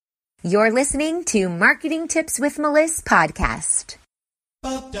You're listening to Marketing Tips with Melissa podcast.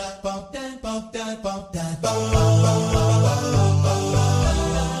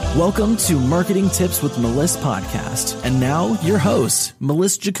 Welcome to Marketing Tips with Melissa podcast. And now your host,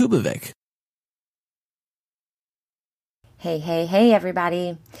 Melissa Jakubovic. Hey,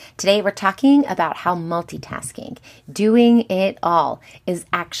 everybody. Today we're talking about how multitasking, doing it all, is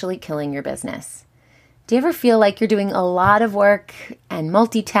actually killing your business. Do you ever feel like you're doing a lot of work and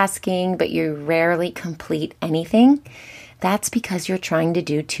multitasking, but you rarely complete anything? That's because you're trying to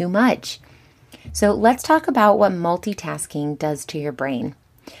do too much. So let's talk about what multitasking does to your brain.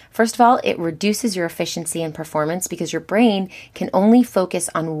 First of all, it reduces your efficiency and performance because your brain can only focus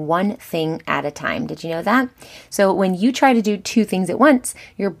on one thing at a time. Did you know that? So when you try to do two things at once,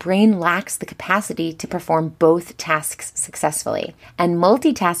 your brain lacks the capacity to perform both tasks successfully. And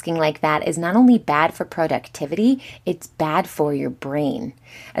multitasking like that is not only bad for productivity, it's bad for your brain.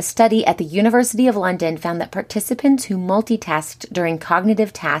 A study at the University of London found that participants who multitasked during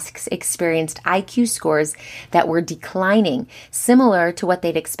cognitive tasks experienced IQ scores that were declining, similar to what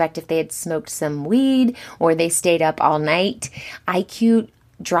they'd expect if they had smoked some weed or they stayed up all night. IQ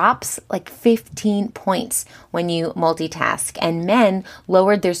drops like 15 points when you multitask, and men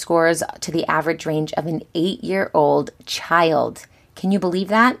lowered their scores to the average range of an 8-year-old child. Can you believe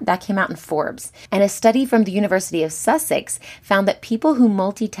that? That came out in Forbes. And a study from the University of Sussex found that people who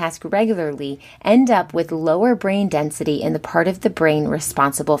multitask regularly end up with lower brain density in the part of the brain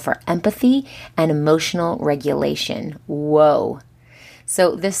responsible for empathy and emotional regulation. Whoa.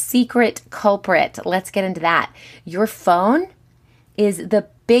 So the secret culprit, let's get into that. Your phone is the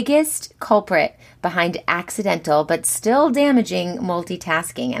biggest culprit behind accidental but still damaging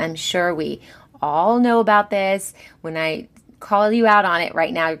multitasking. And I'm sure we all know about this. When I call you out on it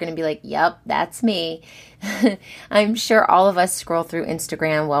right now, you're going to be like, yep, that's me. I'm sure all of us scroll through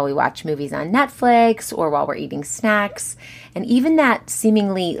Instagram while we watch movies on Netflix or while we're eating snacks. And even that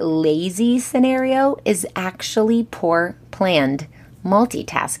seemingly lazy scenario is actually poor planned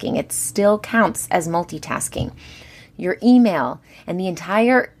multitasking. It still counts as multitasking. Your email and the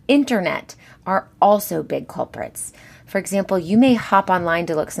entire internet are also big culprits. For example, you may hop online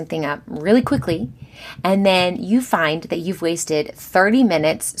to look something up really quickly, and then you find that you've wasted 30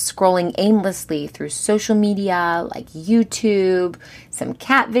 minutes scrolling aimlessly through social media like YouTube. Some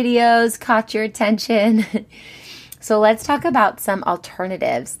cat videos caught your attention. So let's talk about some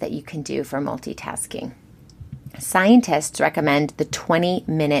alternatives that you can do for multitasking. Scientists recommend the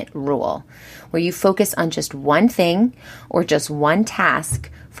 20-minute rule, where you focus on just one thing or just one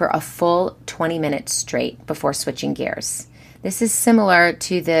task for a full 20 minutes straight before switching gears. This is similar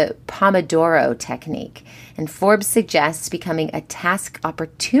to the Pomodoro technique, and Forbes suggests becoming a task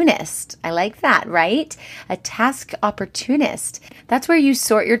opportunist. I like that, right? A task opportunist. That's where you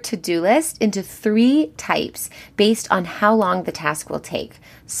sort your to-do list into 3 types based on how long the task will take: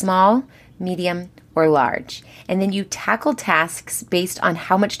 small, medium, or large. And then you tackle tasks based on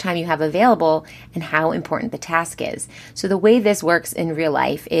how much time you have available and how important the task is. So the way this works in real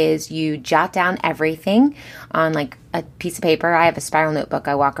life is you jot down everything on like a piece of paper. I have a spiral notebook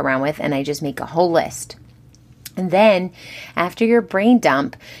I walk around with, and I just make a whole list. And then after your brain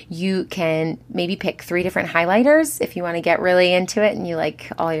dump, you can maybe pick 3 different highlighters if you want to get really into it and you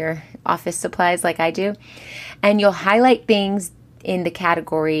like all your office supplies like I do. And you'll highlight things in the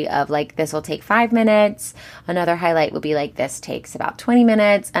category of like, this will take 5 minutes. Another highlight will be like, this takes about 20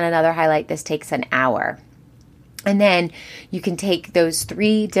 minutes. And another highlight, this takes an hour. And then you can take those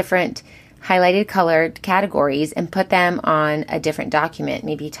 3 different highlighted colored categories and put them on a different document.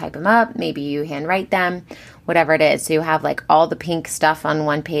 Maybe you type them up, maybe you handwrite them, whatever it is. So you have like all the pink stuff on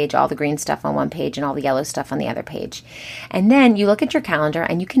one page, all the green stuff on one page, and all the yellow stuff on the other page. And then you look at your calendar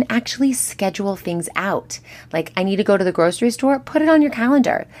and you can actually schedule things out. Like, I need to go to the grocery store, put it on your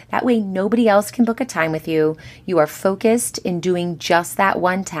calendar. That way nobody else can book a time with you. You are focused in doing just that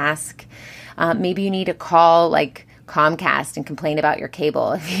one task. Maybe you need to call like Comcast and complain about your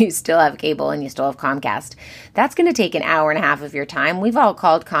cable if you still have cable and you still have Comcast. That's going to take an hour and a half of your time. We've all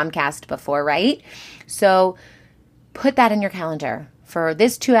called Comcast before, right? So put that in your calendar. For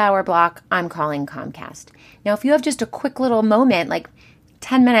this 2-hour block, I'm calling Comcast. Now, if you have just a quick little moment, like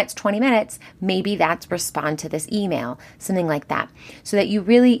 10 minutes, 20 minutes, maybe that's respond to this email, something like that, so that you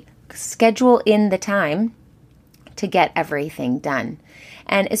really schedule in the time to get everything done.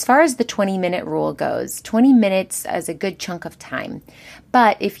 And as far as the 20-minute rule goes, 20 minutes is a good chunk of time.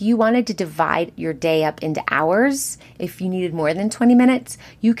 But if you wanted to divide your day up into hours, if you needed more than 20 minutes,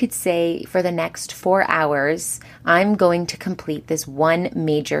 you could say for the next 4 hours, I'm going to complete this one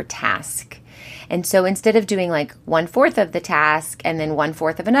major task. And so instead of doing like 1/4 of the task and then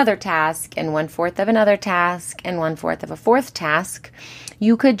 1/4 of another task and 1/4 of another task and 1/4 of a fourth task,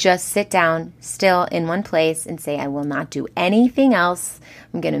 you could just sit down still in one place and say, I will not do anything else.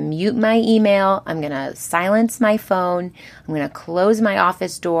 I'm going to mute my email. I'm going to silence my phone. I'm going to close my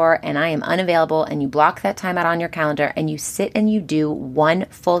office door, and I am unavailable. And you block that time out on your calendar and you sit and you do one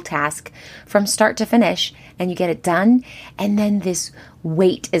full task from start to finish, and you get it done. And then this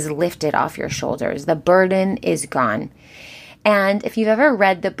weight is lifted off your shoulders. The burden is gone. And if you've ever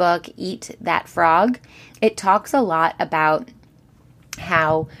read the book, Eat That Frog, it talks a lot about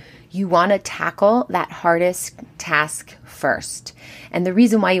how you want to tackle that hardest task first. And the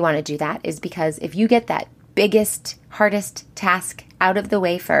reason why you want to do that is because if you get that biggest, hardest task out of the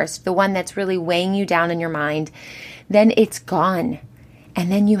way first, the one that's really weighing you down in your mind, then it's gone.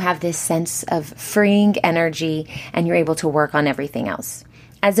 And then you have this sense of freeing energy and you're able to work on everything else.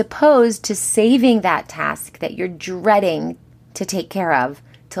 As opposed to saving that task that you're dreading to take care of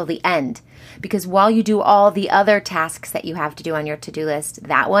till the end. Because while you do all the other tasks that you have to do on your to-do list,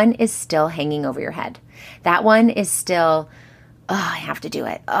 that one is still hanging over your head. That one is still, oh, I have to do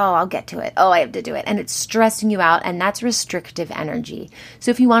it. Oh, I'll get to it. Oh, I have to do it. And it's stressing you out, and that's restrictive energy. So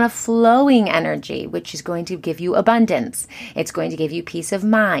if you want a flowing energy, which is going to give you abundance, it's going to give you peace of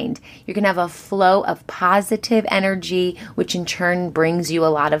mind, you're going to have a flow of positive energy, which in turn brings you a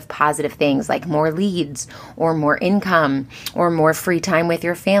lot of positive things like more leads or more income or more free time with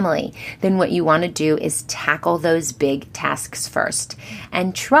your family. Then what you want to do is tackle those big tasks first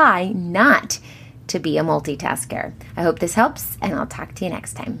and try not to be a multitasker. I hope this helps, and I'll talk to you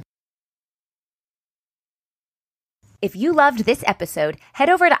next time. If you loved this episode, head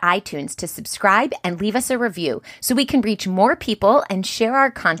over to iTunes to subscribe and leave us a review so we can reach more people and share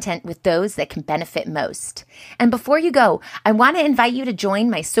our content with those that can benefit most. And before you go, I want to invite you to join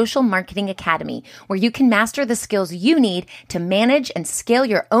my Social Marketing Academy, where you can master the skills you need to manage and scale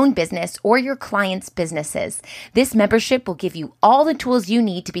your own business or your clients' businesses. This membership will give you all the tools you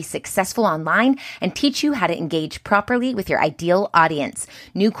need to be successful online and teach you how to engage properly with your ideal audience.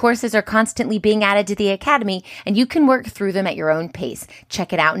 New courses are constantly being added to the Academy, and you can work through them at your own pace.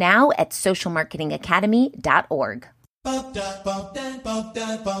 Check it out now at socialmarketingacademy.org.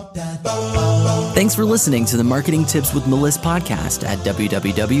 Thanks for listening to the Marketing Tips with Meliss podcast at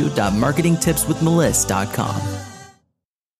www.marketingtipswithmeliss.com.